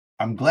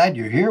I'm glad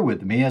you're here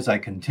with me as I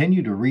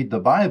continue to read the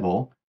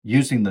Bible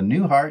using the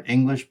New Heart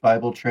English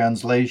Bible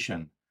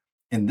Translation.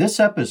 In this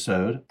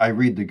episode, I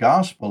read the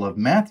Gospel of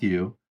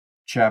Matthew,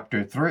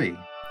 chapter 3.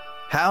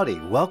 Howdy,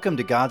 welcome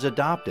to God's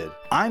Adopted.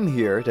 I'm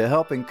here to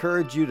help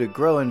encourage you to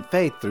grow in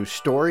faith through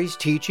stories,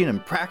 teaching,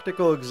 and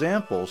practical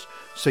examples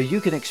so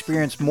you can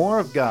experience more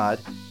of God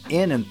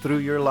in and through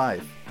your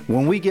life.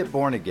 When we get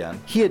born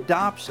again, He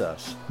adopts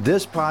us.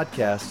 This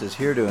podcast is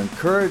here to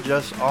encourage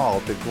us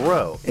all to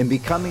grow in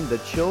becoming the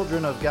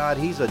children of God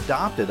He's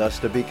adopted us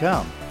to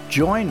become.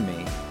 Join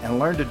me and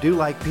learn to do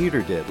like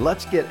Peter did.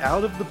 Let's get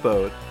out of the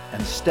boat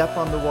and step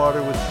on the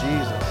water with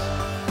Jesus.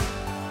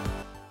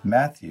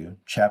 Matthew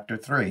chapter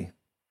 3.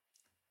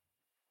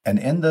 And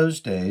in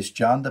those days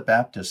John the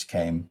Baptist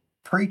came,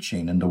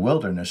 preaching in the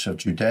wilderness of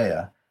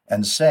Judea,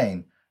 and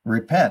saying,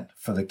 Repent,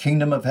 for the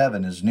kingdom of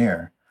heaven is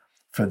near.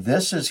 For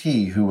this is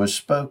he who was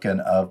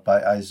spoken of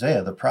by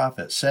Isaiah the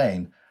prophet,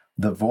 saying,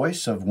 The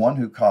voice of one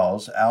who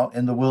calls out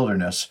in the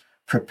wilderness,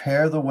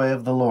 Prepare the way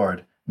of the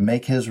Lord,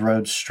 make his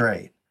road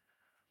straight.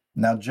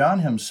 Now John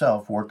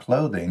himself wore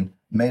clothing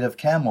made of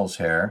camel's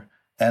hair,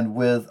 and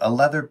with a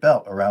leather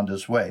belt around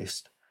his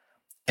waist,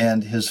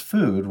 and his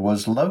food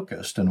was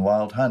locust and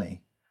wild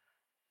honey.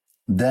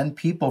 Then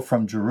people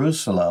from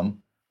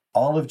Jerusalem,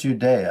 all of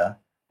Judea,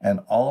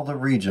 and all the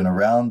region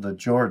around the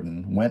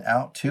Jordan went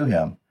out to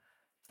him,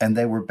 and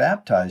they were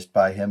baptized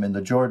by him in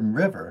the Jordan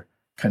River,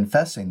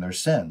 confessing their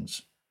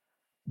sins.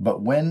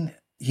 But when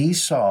he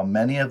saw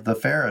many of the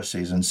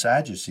Pharisees and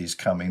Sadducees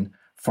coming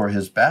for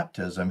his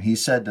baptism, he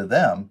said to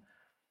them,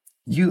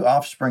 You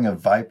offspring of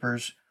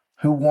vipers,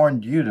 who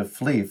warned you to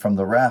flee from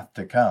the wrath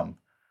to come?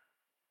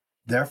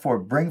 Therefore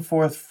bring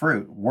forth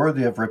fruit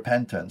worthy of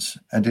repentance,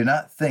 and do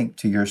not think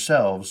to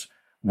yourselves,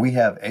 We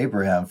have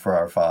Abraham for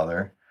our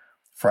father.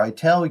 For I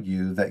tell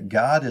you that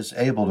God is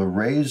able to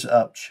raise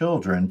up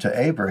children to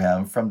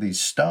Abraham from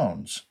these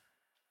stones.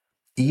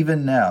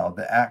 Even now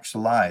the axe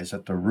lies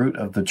at the root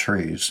of the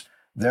trees.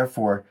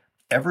 Therefore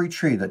every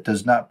tree that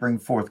does not bring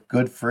forth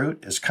good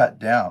fruit is cut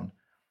down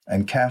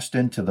and cast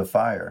into the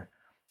fire.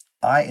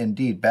 I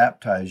indeed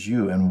baptize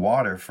you in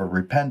water for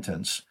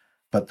repentance,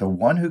 but the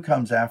one who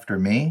comes after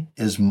me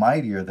is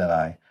mightier than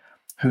I,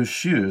 whose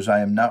shoes I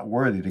am not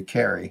worthy to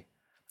carry.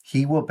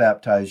 He will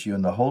baptize you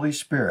in the Holy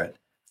Spirit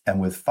and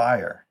with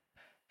fire.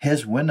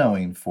 His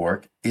winnowing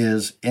fork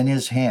is in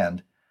his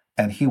hand,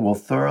 and he will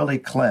thoroughly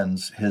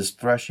cleanse his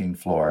threshing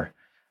floor.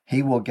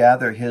 He will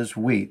gather his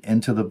wheat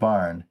into the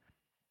barn,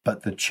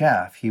 but the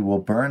chaff he will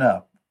burn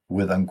up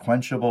with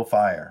unquenchable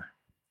fire.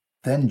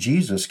 Then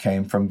Jesus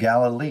came from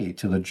Galilee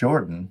to the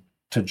Jordan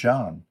to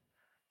John,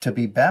 to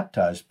be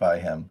baptized by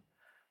him.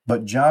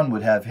 But John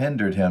would have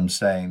hindered him,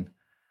 saying,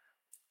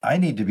 I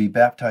need to be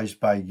baptized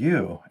by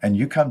you, and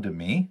you come to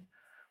me?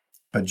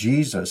 But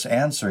Jesus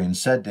answering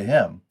said to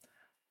him,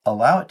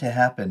 Allow it to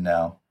happen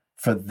now,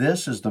 for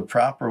this is the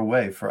proper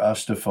way for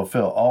us to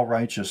fulfill all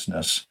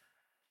righteousness.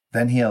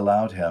 Then he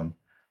allowed him,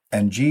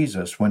 and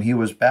Jesus, when he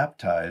was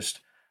baptized,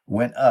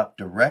 went up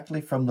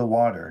directly from the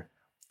water,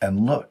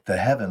 and look, the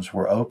heavens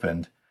were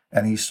opened,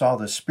 and he saw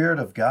the Spirit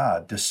of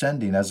God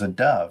descending as a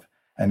dove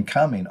and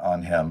coming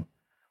on him.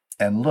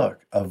 And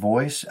look, a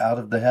voice out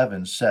of the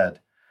heavens said,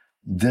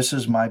 This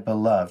is my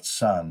beloved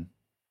Son,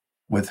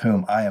 with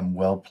whom I am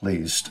well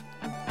pleased.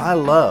 I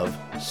love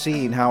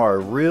seeing how our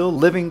real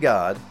living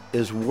God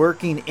is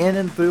working in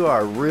and through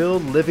our real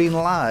living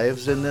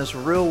lives in this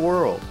real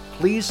world.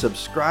 Please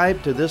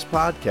subscribe to this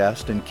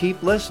podcast and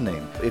keep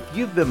listening. If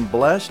you've been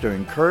blessed or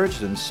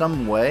encouraged in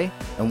some way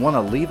and want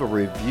to leave a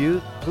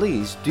review,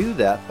 please do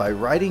that by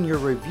writing your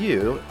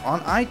review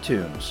on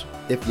iTunes.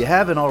 If you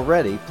haven't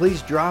already,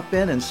 please drop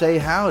in and say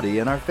howdy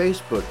in our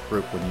Facebook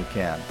group when you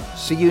can.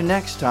 See you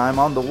next time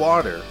on the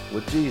water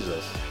with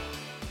Jesus.